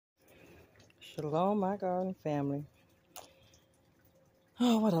Shalom, my garden family.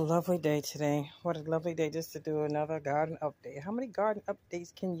 Oh, what a lovely day today. What a lovely day just to do another garden update. How many garden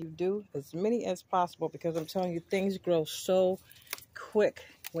updates can you do? As many as possible, because I'm telling you, things grow so quick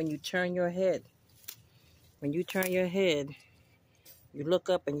when you turn your head. When you turn your head, you look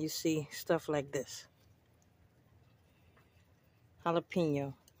up and you see stuff like this.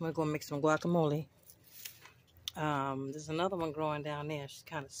 Jalapeno. We're going to make some guacamole. There's another one growing down there. She's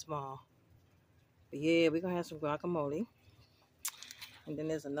kind of small. But yeah, we're going to have some guacamole. And then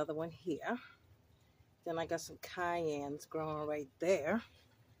there's another one here. Then I got some cayennes growing right there.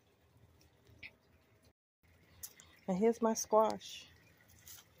 And here's my squash.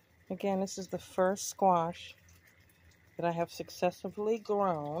 Again, this is the first squash that I have successfully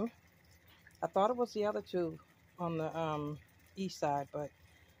grown. I thought it was the other two on the east side, but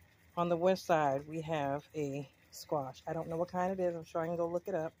on the west side we have a squash. I don't know what kind it is. I'm sure I can go look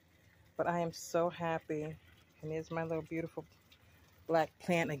it up. But I am so happy. And here's my little beautiful black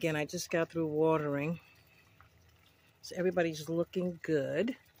plant. Again, I just got through watering. So everybody's looking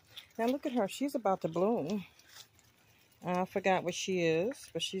good. Now look at her. She's about to bloom. I forgot what she is,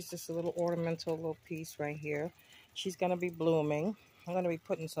 but she's just a little ornamental little piece right here. She's going to be blooming. I'm going to be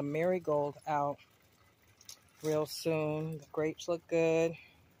putting some marigold out real soon. The grapes look good.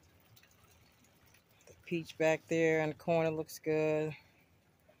 The peach back there in the corner looks good.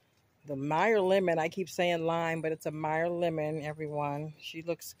 The Meyer lemon, I keep saying lime, but it's a Meyer lemon, everyone. She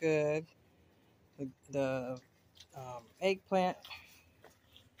looks good. The eggplant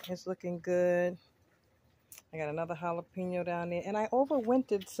is looking good. I got another jalapeno down there. And I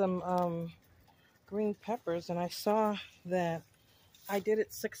overwintered some green peppers, and I saw that I did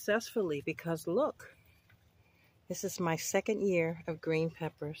it successfully because look, this is my second year of green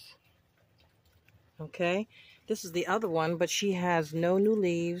peppers. Okay, this is the other one, but she has no new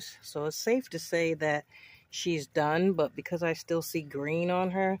leaves, so it's safe to say that she's done. But because I still see green on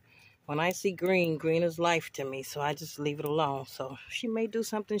her, when I see green, green is life to me, so I just leave it alone. So she may do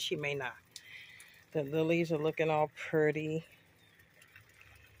something, she may not. The lilies are looking all pretty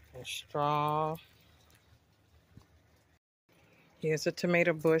and strong. Here's a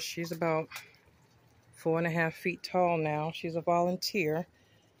tomato bush. She's about 4.5 feet tall now. She's a volunteer.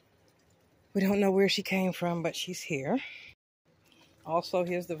 We don't know where she came from, but she's here. Also,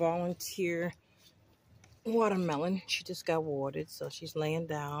 here's the volunteer watermelon. She just got watered, so she's laying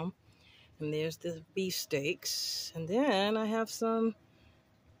down. And there's the beefsteaks. And then I have some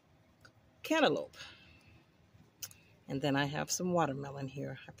cantaloupe. And then I have some watermelon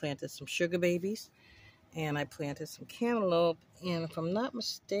here. I planted some sugar babies. And I planted some cantaloupe. And if I'm not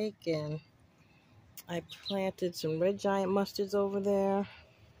mistaken, I planted some red giant mustards over there.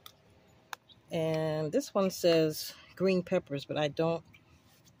 And this one says green peppers, but I don't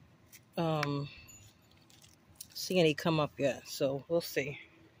see any come up yet. So we'll see.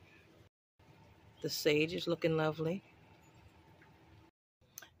 The sage is looking lovely.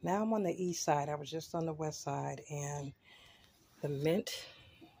 Now I'm on the east side. I was just on the west side, and the mint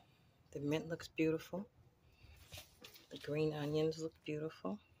looks beautiful. The green onions look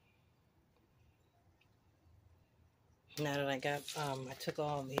beautiful. Now that I got, I took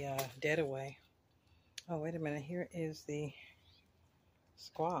all the dead away. Oh, wait a minute. Here is the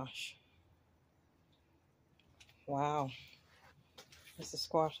squash. Wow. Is the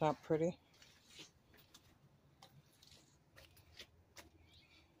squash not pretty?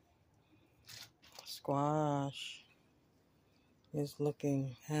 Squash is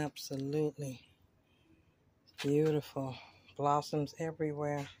looking absolutely beautiful. Blossoms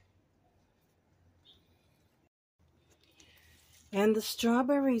everywhere. And the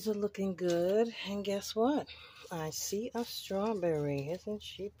strawberries are looking good. And guess what? I see a strawberry. Isn't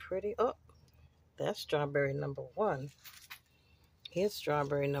she pretty? Oh, that's strawberry number 1. Here's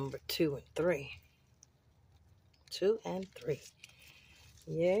strawberry number 2 and 3. 2 and 3.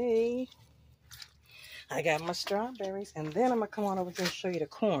 Yay. I got my strawberries. And then I'm going to come on over here and show you the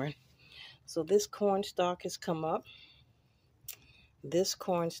corn. So this corn stalk has come up. This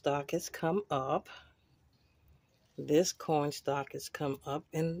corn stalk has come up. This corn stalk has come up,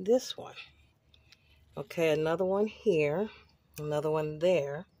 and this one. Okay, another one here, another one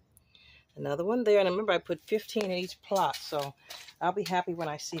there, another one there. And remember, I put 15 in each plot, so I'll be happy when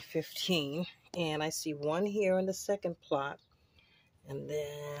I see 15. And I see one here in the second plot, and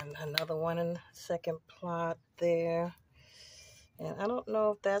then another one in the second plot there. And I don't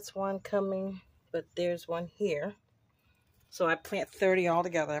know if that's one coming, but there's one here. So I plant 30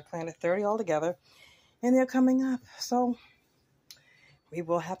 altogether. I planted 30 altogether. And they're coming up. So we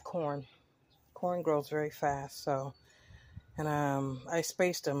will have corn. Corn grows very fast. So And I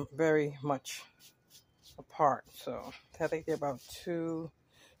spaced them very much apart. So I think they're about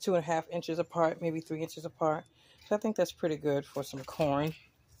 2.5 inches apart, maybe 3 inches apart. So I think that's pretty good for some corn.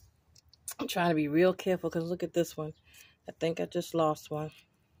 I'm trying to be real careful because look at this one. I think I just lost one.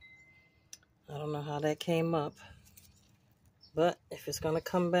 I don't know how that came up. But if it's going to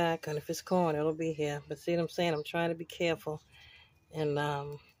come back and if it's corn, it'll be here. But see what I'm saying? I'm trying to be careful. And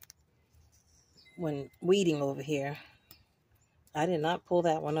when weeding over here, I did not pull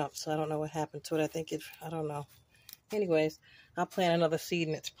that one up. So I don't know what happened to it. I don't know. Anyways, I'll plant another seed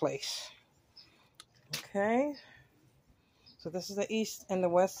in its place. Okay. So this is the east and the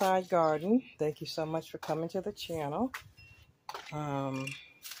west side garden. Thank you so much for coming to the channel. I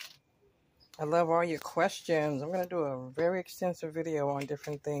love all your questions. I'm going to do a very extensive video on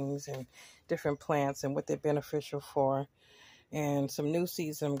different things and different plants and what they're beneficial for. And some new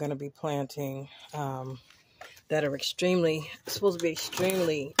seeds I'm going to be planting that are supposed to be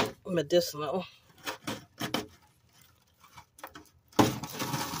extremely medicinal.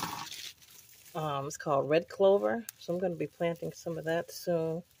 It's called red clover. So I'm going to be planting some of that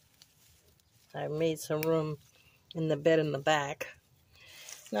soon. I made some room in the bed in the back.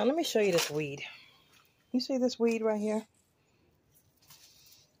 Now let me show you this weed. You see this weed right here?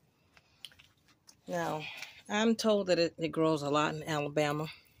 Now, I'm told that it grows a lot in Alabama.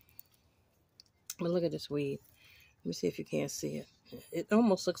 But look at this weed. Let me see if you can't see it. It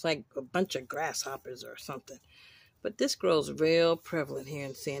almost looks like a bunch of grasshoppers or something. But this grows real prevalent here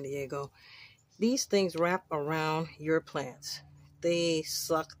in San Diego. These things wrap around your plants. They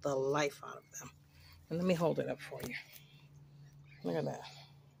suck the life out of them. And let me hold it up for you. Look at that.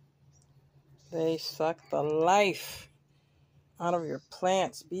 They suck the life out of your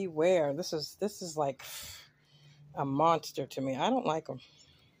plants. Beware. This is like a monster to me. I don't like them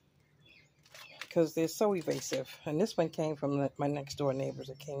because they're so evasive. And this one came from my next door neighbors.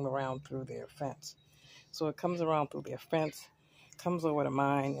 It came around through their fence. So it comes around through their fence, comes over to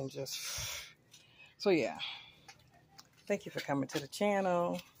mine, and just... So yeah. Thank you for coming to the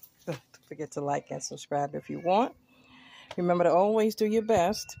channel. Don't forget to like and subscribe if you want. Remember to always do your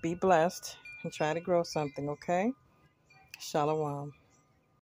best, be blessed, and try to grow something, okay? Shalom.